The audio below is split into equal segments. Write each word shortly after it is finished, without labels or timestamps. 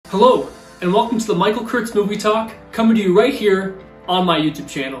Hello, and welcome to the Michael Kurtz Movie Talk, coming to you right here on my YouTube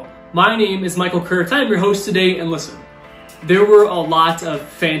channel. My name is Michael Kurtz, I'm your host today, and listen, there were a lot of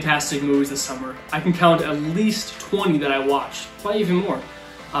fantastic movies this summer. I can count at least 20 that I watched, probably even more.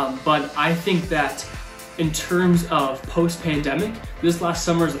 But I think that in terms of post-pandemic, this last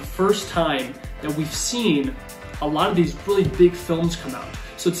summer is the first time that we've seen a lot of these really big films come out.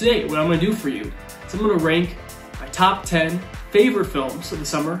 So today, what I'm going to do for you is I'm going to rank my top 10 favorite films of the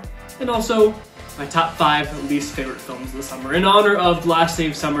summer, and also my top 5 least favorite films of the summer. In honor of the last day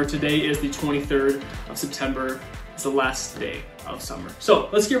of summer, today is the 23rd of September. It's the last day of summer. So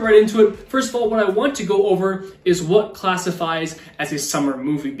let's get right into it. First of all, what I want to go over is what classifies as a summer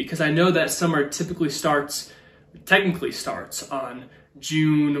movie, because I know that summer technically starts on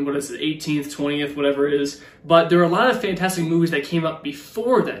June, 18th, 20th, whatever it is. But there are a lot of fantastic movies that came up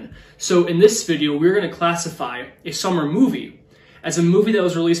before then. So in this video, we're going to classify a summer movie as a movie that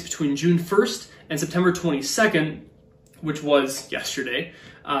was released between June 1st and September 22nd, which was yesterday,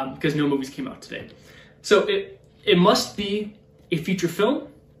 because no movies came out today. So it must be a feature film.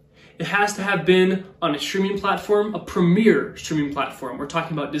 It has to have been on a streaming platform, a premier streaming platform. We're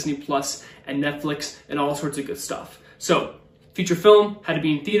talking about Disney Plus and Netflix and all sorts of good stuff. So feature film had to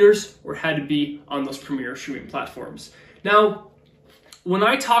be in theaters or had to be on those premier streaming platforms. Now, when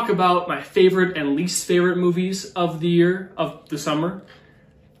I talk about my favorite and least favorite movies of the year, of the summer,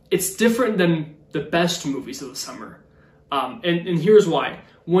 it's different than the best movies of the summer. And here's why.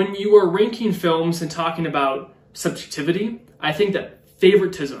 When you are ranking films and talking about subjectivity, I think that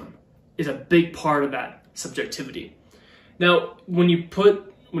favoritism is a big part of that subjectivity. Now, when you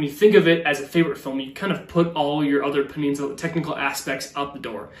think of it as a favorite film, you kind of put all your other opinions of the technical aspects out the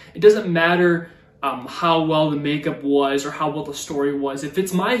door. It doesn't matter how well the makeup was or how well the story was. If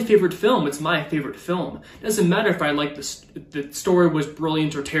it's my favorite film, it's my favorite film. It doesn't matter if I like the story was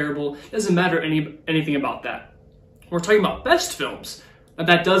brilliant or terrible. It doesn't matter anything about that. We're talking about best films, and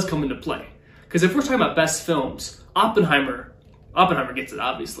that does come into play. Because if we're talking about best films, Oppenheimer gets it,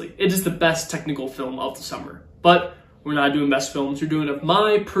 obviously. It is the best technical film of the summer. But we're not doing best films, we're doing of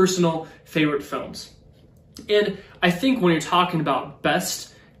my personal favorite films. And I think when you're talking about best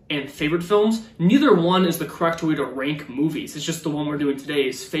and favorite films, neither one is the correct way to rank movies. It's just the one we're doing today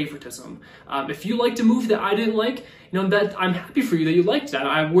is favoritism. If you liked a movie that I didn't like, that I'm happy for you that you liked that.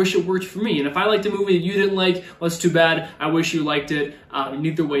 I wish it worked for me. And if I liked a movie that you didn't like, well, it's too bad. I wish you liked it.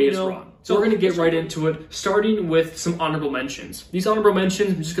 Neither way is wrong. So we're gonna get right into it, starting with some honorable mentions. These honorable mentions,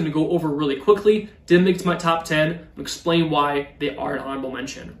 I'm just gonna go over really quickly. Didn't make it to my top 10. and explain why they are an honorable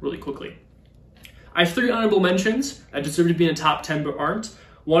mention really quickly. I have 3 honorable mentions that deserve to be in the top 10 but aren't.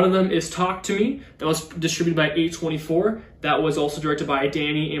 One of them is Talk to Me, that was distributed by A24. That was also directed by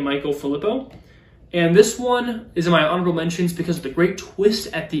Danny and Michael Filippo. And this one is in my honorable mentions because of the great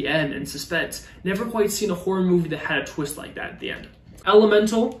twist at the end and suspense. Never quite seen a horror movie that had a twist like that at the end.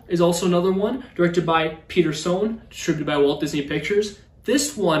 Elemental is also another one, directed by Peter Sohn, distributed by Walt Disney Pictures.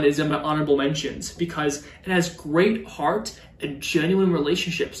 This one is in my honorable mentions because it has great heart and genuine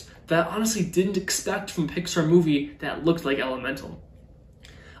relationships that I honestly didn't expect from a Pixar movie that looked like Elemental.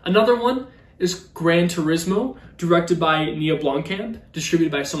 Another one is Gran Turismo, directed by Neil Blomkamp,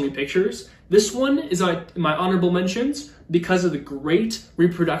 distributed by Sony Pictures. This one is in my honorable mentions because of the great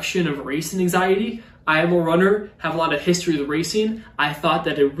reproduction of racing anxiety. I am a runner, have a lot of history with racing. I thought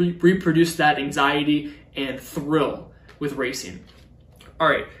that it reproduced that anxiety and thrill with racing. All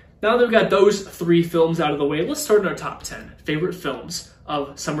right, now that we've got those 3 films out of the way, let's start in our top 10 favorite films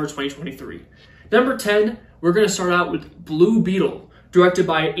of summer 2023. Number 10, we're gonna start out with Blue Beetle, directed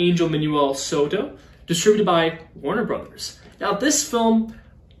by Angel Manuel Soto, distributed by Warner Brothers. Now this film,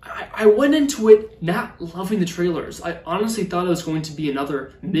 I went into it not loving the trailers. I honestly thought it was going to be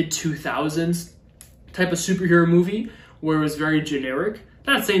another mid-2000s type of superhero movie where it was very generic.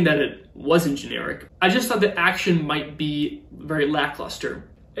 Not saying that it wasn't generic. I just thought the action might be very lackluster.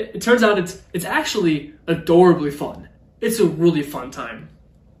 It turns out it's actually adorably fun. It's a really fun time.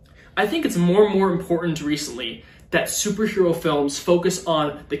 I think it's more and more important recently that superhero films focus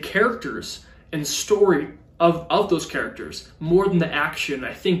on the characters and story of those characters more than the action.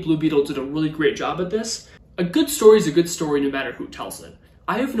 I think Blue Beetle did a really great job at this. A good story is a good story no matter who tells it.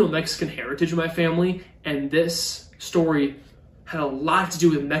 I have no Mexican heritage in my family, and this story had a lot to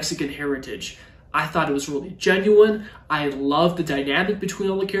do with Mexican heritage. I thought it was really genuine. I loved the dynamic between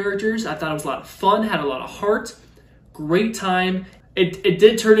all the characters. I thought it was a lot of fun, had a lot of heart, great time. It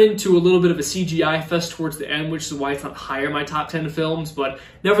did turn into a little bit of a CGI fest towards the end, which is why it's not higher in my top 10 films, but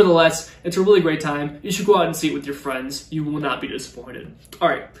nevertheless, it's a really great time. You should go out and see it with your friends. You will not be disappointed. All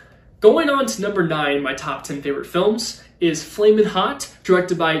right, Going on to number 9, my top 10 favorite films, is Flamin' Hot,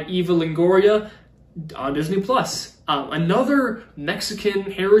 directed by Eva Longoria on Disney+. Another Mexican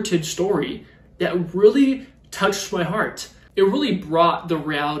heritage story that really touched my heart. It really brought the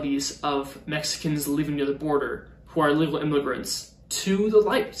realities of Mexicans living near the border, who are illegal immigrants, to the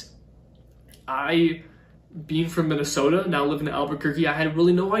light. Being from Minnesota, now living in Albuquerque, I had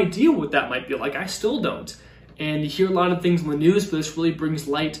really no idea what that might be like. I still don't. And you hear a lot of things in the news, but this really brings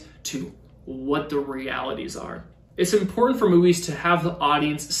light to what the realities are. It's important for movies to have the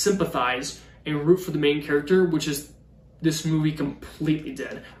audience sympathize and root for the main character, which is this movie completely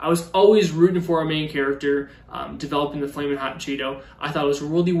did. I was always rooting for our main character, developing the Flamin' Hot Cheeto. I thought it was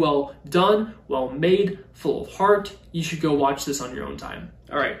really well done, well made, full of heart. You should go watch this on your own time.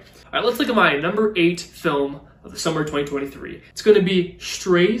 All right, let's look at my number 8 film of the summer 2023. It's gonna be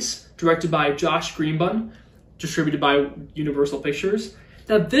Strays, directed by Josh Greenbun, distributed by Universal Pictures.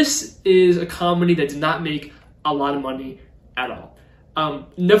 Now, this is a comedy that did not make a lot of money at all.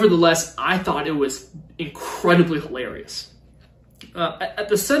 Nevertheless, I thought it was incredibly hilarious. At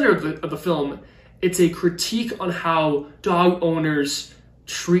the center of the film, it's a critique on how dog owners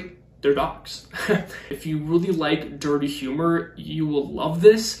treat their dogs. If you really like dirty humor, you will love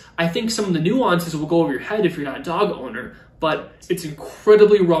this. I think some of the nuances will go over your head if you're not a dog owner, but it's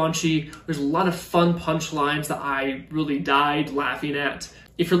incredibly raunchy. There's a lot of fun punchlines that I really died laughing at.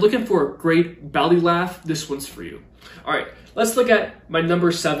 If you're looking for a great belly laugh, this one's for you. All right, let's look at my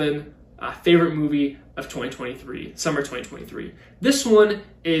number 7 favorite movie of 2023, summer 2023. This one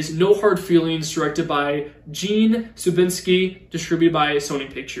is No Hard Feelings, directed by Gene Subinski, distributed by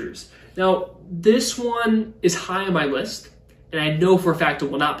Sony Pictures. Now, this one is high on my list, and I know for a fact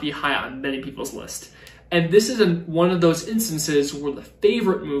it will not be high on many people's list. And this is one of those instances where the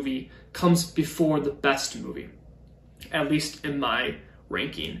favorite movie comes before the best movie, at least in my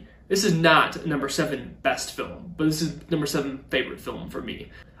ranking. This is not number 7 best film, but this is number 7 favorite film for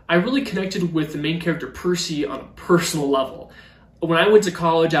me. I really connected with the main character Percy on a personal level. When I went to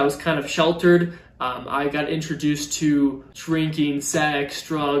college, I was kind of sheltered. I got introduced to drinking, sex,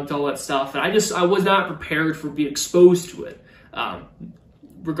 drugs, all that stuff, and I was not prepared for being exposed to it,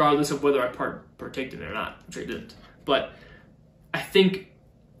 regardless of whether I partaked in it or not, which I didn't. But I think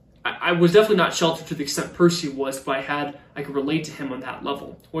I was definitely not sheltered to the extent Percy was, but I could relate to him on that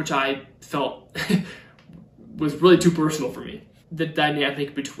level, which I felt was really too personal for me. The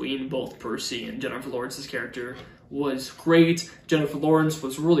dynamic between both Percy and Jennifer Lawrence's character was great. Jennifer Lawrence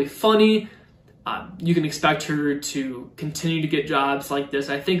was really funny. You can expect her to continue to get jobs like this.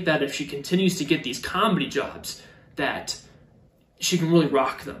 I think that if she continues to get these comedy jobs, that she can really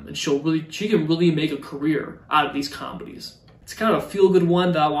rock them, and she can really make a career out of these comedies. It's kind of a feel-good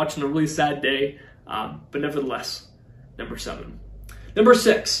one that I watched on a really sad day, but nevertheless, number 7. Number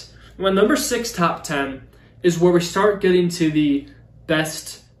 6. My number 6 top 10 is where we start getting to the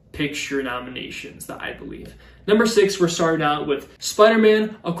best picture nominations that I believe. Number 6, we're starting out with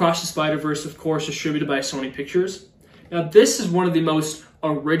Spider-Man Across the Spider-Verse, of course, distributed by Sony Pictures. Now, this is one of the most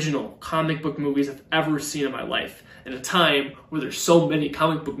original comic book movies I've ever seen in my life, in a time where there's so many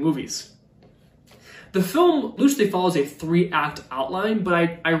comic book movies. The film loosely follows a 3-act outline, but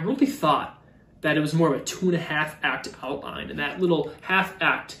I really thought that it was more of a 2.5-act outline, and that little half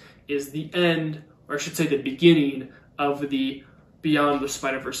act is the end, or I should say the beginning, of the Beyond the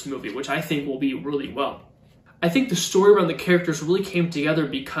Spider-Verse movie, which I think will be really well. I think the story around the characters really came together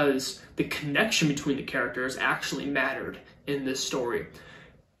because the connection between the characters actually mattered in this story.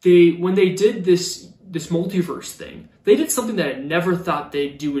 When they did this multiverse thing, they did something that I never thought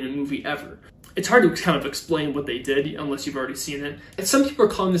they'd do in a movie ever. It's hard to kind of explain what they did unless you've already seen it. And some people are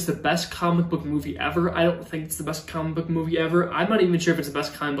calling this the best comic book movie ever. I don't think it's the best comic book movie ever. I'm not even sure if it's the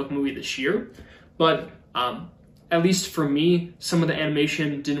best comic book movie this year. But at least for me, some of the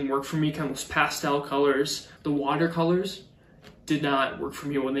animation didn't work for me. Kind of those pastel colors, the watercolors did not work for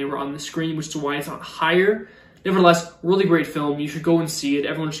me when they were on the screen, which is why it's not higher. Nevertheless, really great film. You should go and see it.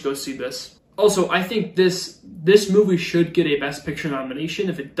 Everyone should go see this. Also, I think this movie should get a Best Picture nomination.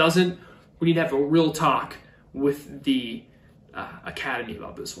 If it doesn't, we need to have a real talk with the Academy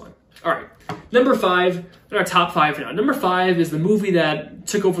about this one. All right, number 5, in our top 5 now. Number 5 is the movie that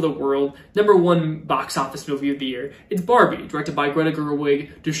took over the world, number 1 box office movie of the year. It's Barbie, directed by Greta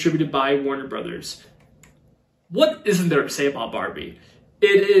Gerwig, distributed by Warner Brothers. What isn't there to say about Barbie?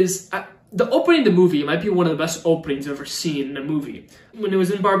 It is, the opening of the movie might be one of the best openings I've ever seen in a movie. When it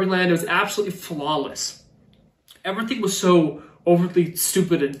was in Barbie Land, it was absolutely flawless. Everything was so overly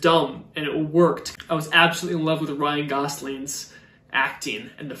stupid and dumb, and it worked. I was absolutely in love with Ryan Gosling's acting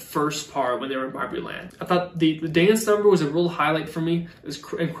in the first part when they were in Barbie Land. I thought the dance number was a real highlight for me. It was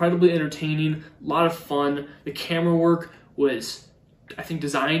incredibly entertaining, a lot of fun. The camera work was, I think,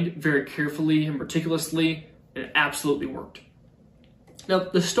 designed very carefully and meticulously, and it absolutely worked. Now,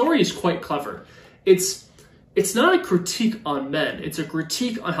 the story is quite clever. It's not a critique on men, it's a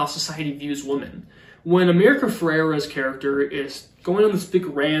critique on how society views women. When America Ferrera's character is going on this big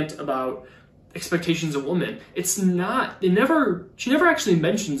rant about expectations of women, she never actually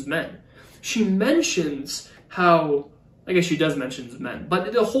mentions men. She mentions how, I guess she does mention men,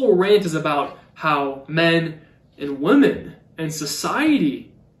 but the whole rant is about how men and women and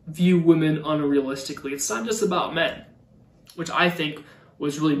society view women unrealistically. It's not just about men, which I think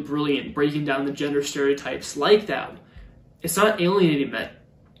was really brilliant, breaking down the gender stereotypes like that. It's not alienating men.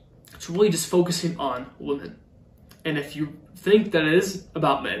 It's really just focusing on women. And if you think that it is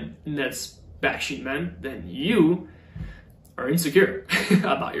about men and that's bashing men, then you are insecure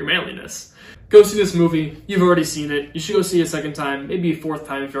about your manliness. Go see this movie. You've already seen it. You should go see it a second time, maybe a fourth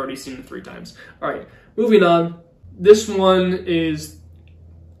time if you've already seen it 3 times. All right, moving on. This one is,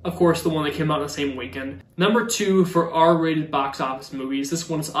 of course, the one that came out on the same weekend. Number 2 for R-rated box office movies. This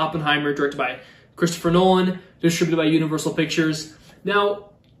one is Oppenheimer, directed by Christopher Nolan, distributed by Universal Pictures. Now,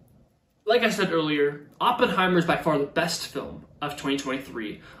 like I said earlier, Oppenheimer is by far the best film of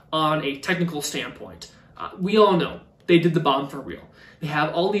 2023 on a technical standpoint. We all know they did the bomb for real. They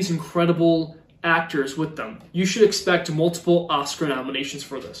have all these incredible actors with them. You should expect multiple Oscar nominations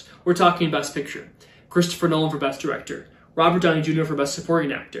for this. We're talking Best Picture, Christopher Nolan for Best Director, Robert Downey Jr. for Best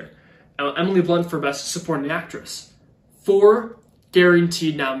Supporting Actor, Emily Blunt for Best Supporting Actress. 4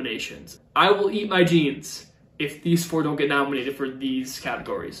 guaranteed nominations. I will eat my jeans if these 4 don't get nominated for these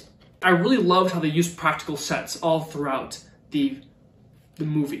categories. I really loved how they used practical sets all throughout the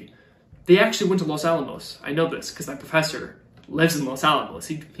movie. They actually went to Los Alamos. I know this because my professor lives in Los Alamos.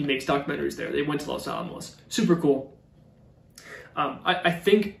 He makes documentaries there. They went to Los Alamos. Super cool. I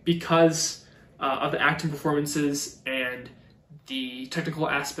think because of the acting performances and the technical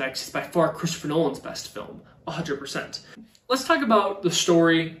aspects, it's by far Christopher Nolan's best film, 100%. Let's talk about the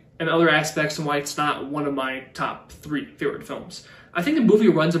story and other aspects and why it's not one of my top 3 favorite films. I think the movie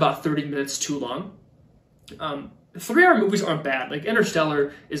runs about 30 minutes too long. 3-hour movies aren't bad. Like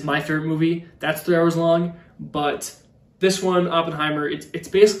Interstellar is my favorite movie. That's 3 hours long. But this one, Oppenheimer, it's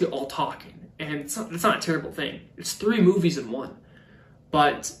basically all talking. And it's not a terrible thing. It's 3 movies in one.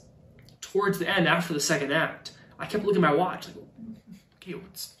 But towards the end, after the second act, I kept looking at my watch. Like, okay,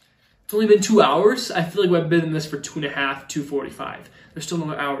 it's only been 2 hours. I feel like we've been in this for 2.5, 2:45. There's still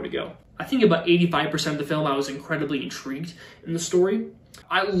another hour to go. I think about 85% of the film, I was incredibly intrigued in the story.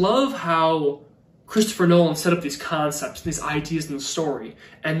 I love how Christopher Nolan set up these concepts, these ideas in the story,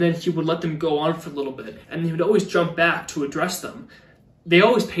 and then he would let them go on for a little bit, and he would always jump back to address them. They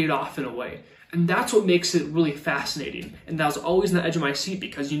always paid off in a way, and that's what makes it really fascinating. And that was always on the edge of my seat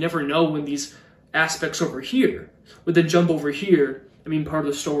because you never know when these aspects over here would then jump over here and being part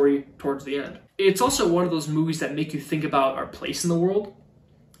of the story towards the end. It's also one of those movies that make you think about our place in the world,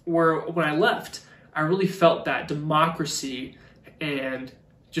 where when I left, I really felt that democracy and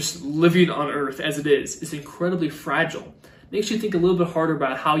just living on Earth as it is incredibly fragile. It makes you think a little bit harder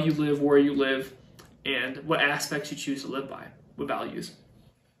about how you live, where you live, and what aspects you choose to live by, what values.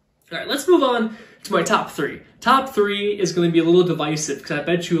 All right, let's move on to my top 3. Top 3 is going to be a little divisive because I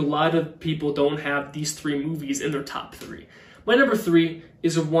bet you a lot of people don't have these 3 movies in their top 3. My number 3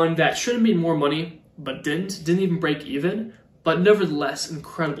 is one that should have made more money, but didn't even break even, but nevertheless,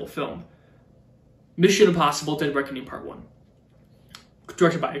 incredible film. Mission Impossible: Dead Reckoning Part 1.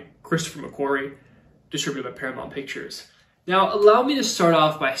 Directed by Christopher McQuarrie, distributed by Paramount Pictures. Now, allow me to start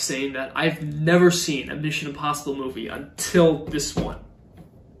off by saying that I've never seen a Mission Impossible movie until this one.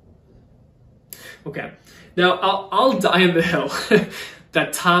 Okay, now I'll die on the hill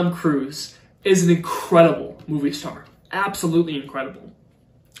that Tom Cruise is an incredible movie star. Absolutely incredible.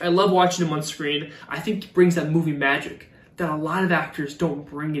 I love watching him on screen. I think he brings that movie magic that a lot of actors don't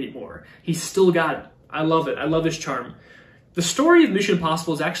bring anymore. He's still got it. I love it. I love his charm. The story of Mission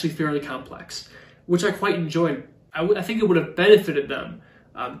Impossible is actually fairly complex, which I quite enjoyed. I think it would have benefited them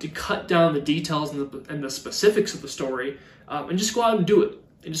to cut down the details and the specifics of the story and just go out and do it.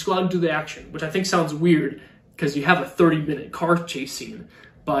 And just go out and do the action, which I think sounds weird because you have a 30-minute car chase scene.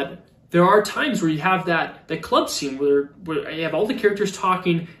 But there are times where you have that club scene where you have all the characters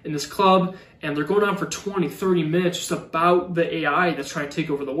talking in this club and they're going on for 20, 30 minutes just about the AI that's trying to take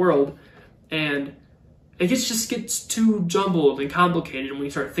over the world. And it just gets too jumbled and complicated when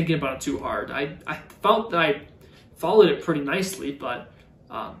you start thinking about it too hard. I felt that I followed it pretty nicely, but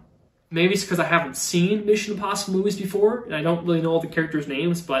Maybe it's because I haven't seen Mission Impossible movies before, and I don't really know all the characters'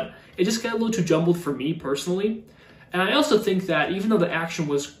 names, but it just got a little too jumbled for me personally. And I also think that even though the action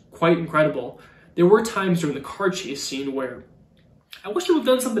was quite incredible, there were times during the car chase scene where I wish they would have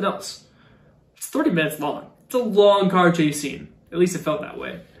done something else. It's 30 minutes long. It's a long car chase scene. At least it felt that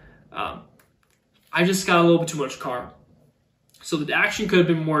way. I just got a little bit too much car. So the action could have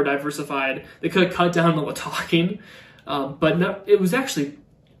been more diversified. They could have cut down on the talking. But no, it was actually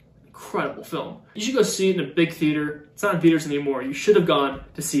incredible film. You should go see it in a big theater. It's not in theaters anymore. You should have gone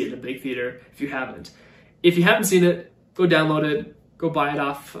to see it in a big theater if you haven't. If you haven't seen it, go download it. Go buy it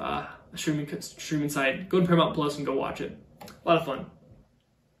off a streaming site. Go to Paramount Plus and go watch it. A lot of fun.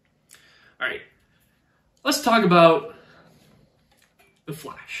 All right, let's talk about The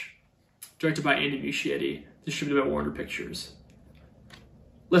Flash, directed by Andy Muschietti, distributed by Warner Pictures.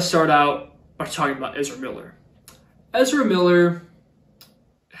 Let's start out by talking about Ezra Miller. Ezra Miller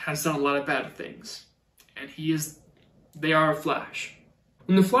has done a lot of bad things, and they are a Flash.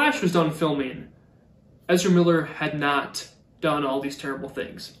 When The Flash was done filming, Ezra Miller had not done all these terrible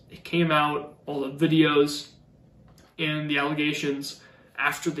things. It came out, all the videos and the allegations,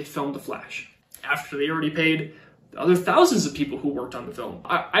 after they filmed The Flash, after they already paid the other thousands of people who worked on the film.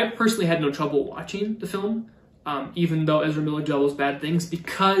 I personally had no trouble watching the film, even though Ezra Miller did all those bad things,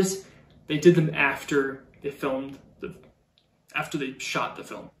 because they did them after they after they shot the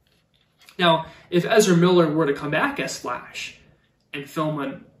film. Now, if Ezra Miller were to come back as Flash and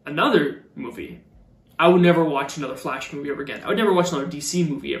film another movie, I would never watch another Flash movie ever again. I would never watch another DC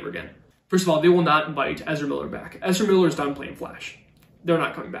movie ever again. First of all, they will not invite Ezra Miller back. Ezra Miller is done playing Flash. They're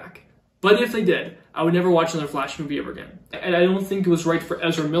not coming back. But if they did, I would never watch another Flash movie ever again. And I don't think it was right for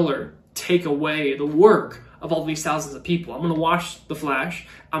Ezra Miller to take away the work of all these thousands of people. I'm going to watch The Flash.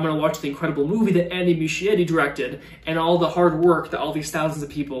 I'm going to watch the incredible movie that Andy Muschietti directed and all the hard work that all these thousands of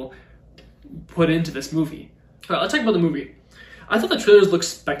people put into this movie. All right, let's talk about the movie. I thought the trailers looked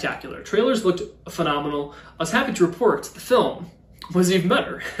spectacular. Trailers looked phenomenal. I was happy to report the film was even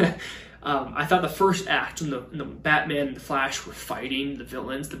better. I thought the first act when the Batman and the Flash were fighting the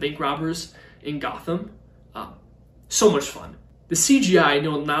villains, the bank robbers in Gotham, so much fun. The CGI, I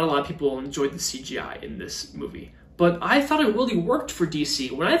know not a lot of people enjoyed the CGI in this movie, but I thought it really worked for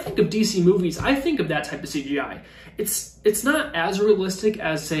DC. When I think of DC movies, I think of that type of CGI. It's not as realistic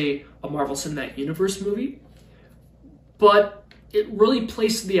as, say, a Marvel Cinematic Universe movie, but it really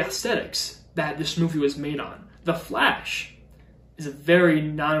plays to the aesthetics that this movie was made on. The Flash is a very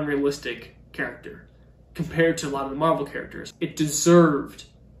non-realistic character compared to a lot of the Marvel characters. It deserved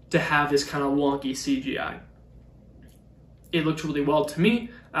to have this kind of wonky CGI. It looked really well to me.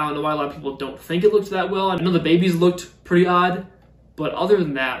 I don't know why a lot of people don't think it looked that well. I know the babies looked pretty odd, but other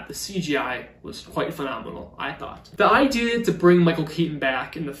than that, the CGI was quite phenomenal, I thought. The idea to bring Michael Keaton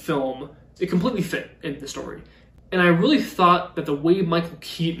back in the film, it completely fit in the story. And I really thought that the way Michael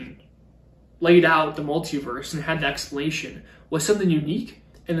Keaton laid out the multiverse and had the explanation was something unique,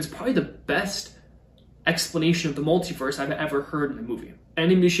 and it's probably the best explanation of the multiverse I've ever heard in a movie.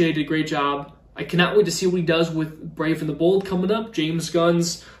 Andy Muschietti did a great job. I cannot wait to see what he does with Brave and the Bold coming up, James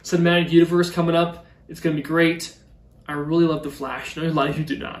Gunn's cinematic universe coming up. It's going to be great. I really love The Flash. I know a lot of you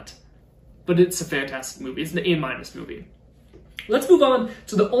do not. But it's a fantastic movie. It's an A- movie. Let's move on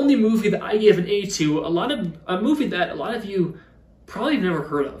to the only movie that I gave an A to, a movie that a lot of you probably have never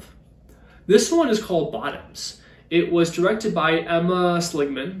heard of. This one is called Bottoms. It was directed by Emma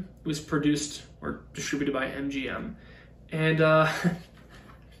Sligman. It was produced or distributed by MGM. And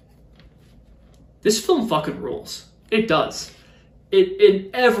this film fucking rules. It does. In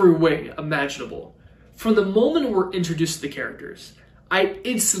every way imaginable. From the moment we're introduced to the characters, I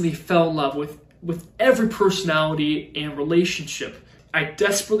instantly fell in love with every personality and relationship. I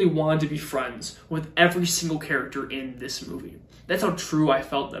desperately wanted to be friends with every single character in this movie. That's how true I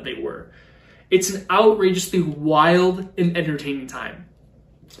felt that they were. It's an outrageously wild and entertaining time.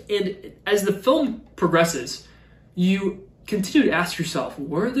 And as the film progresses, you continue to ask yourself,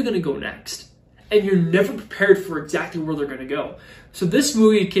 where are they going to go next? And you're never prepared for exactly where they're going to go. So this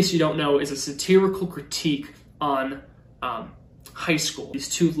movie, in case you don't know, is a satirical critique on high school. These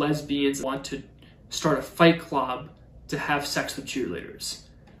two lesbians want to start a fight club to have sex with cheerleaders,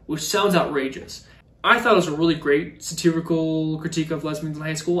 which sounds outrageous. I thought it was a really great satirical critique of lesbians in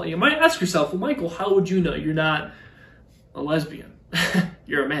high school. And you might ask yourself, well, Michael, how would you know you're not a lesbian?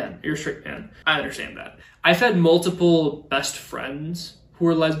 You're a man. You're a straight man. I understand that. I've had multiple best friends who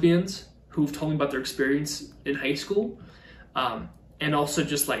are lesbians who've told me about their experience in high school. And also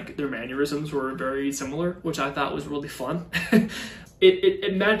just like their mannerisms were very similar, which I thought was really fun.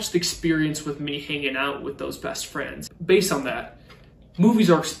 It matched the experience with me hanging out with those best friends. Based on that,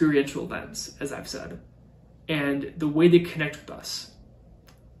 Movies are experiential events, as I've said, and the way they connect with us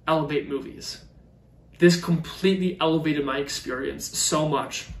elevate movies. This completely elevated my experience so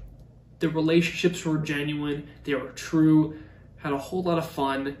much. The relationships were genuine, they were true, had a whole lot of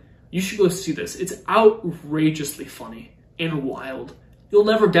fun. You should go see this. It's outrageously funny and wild. You'll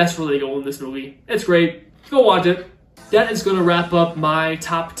never guess where they go in this movie. It's great. Go watch it. That is going to wrap up my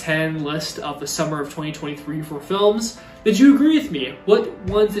top 10 list of the summer of 2023 for films. Did you agree with me? What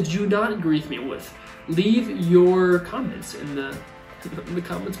ones did you not agree with me with? Leave your comments in the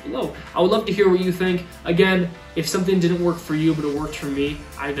comments below. I would love to hear what you think. Again, if something didn't work for you but it worked for me,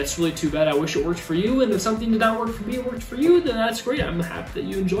 that's really too bad. I wish it worked for you. And if something did not work for me, it worked for you, then that's great. I'm happy that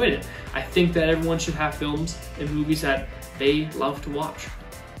you enjoyed it. I think that everyone should have films and movies that they love to watch.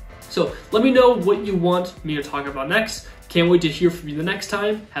 So let me know what you want me to talk about next. Can't wait to hear from you the next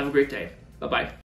time. Have a great day. Bye-bye.